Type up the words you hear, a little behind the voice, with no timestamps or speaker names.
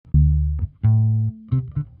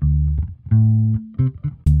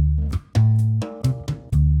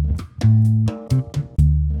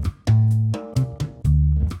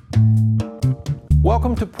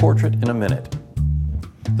to Portrait in a Minute.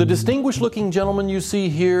 The distinguished-looking gentleman you see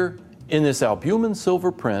here in this albumin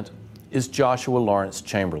silver print is Joshua Lawrence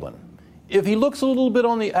Chamberlain. If he looks a little bit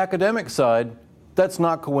on the academic side, that's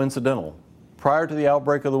not coincidental. Prior to the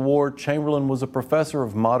outbreak of the war, Chamberlain was a professor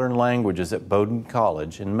of modern languages at Bowdoin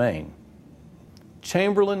College in Maine.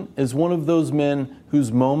 Chamberlain is one of those men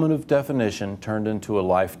whose moment of definition turned into a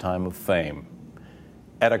lifetime of fame.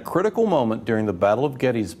 At a critical moment during the Battle of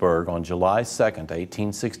Gettysburg on July 2,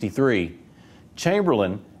 1863,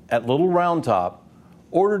 Chamberlain, at Little Round Top,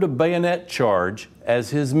 ordered a bayonet charge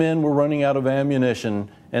as his men were running out of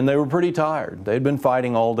ammunition and they were pretty tired. They'd been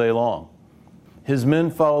fighting all day long. His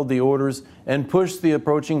men followed the orders and pushed the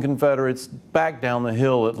approaching Confederates back down the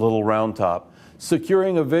hill at Little Round Top,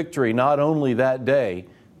 securing a victory not only that day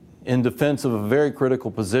in defense of a very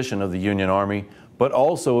critical position of the Union Army, but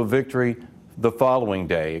also a victory the following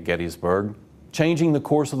day at Gettysburg, changing the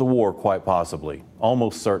course of the war quite possibly,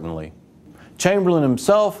 almost certainly. Chamberlain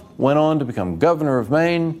himself went on to become governor of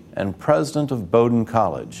Maine and president of Bowdoin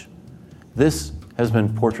College. This has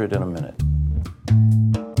been Portrait in a Minute.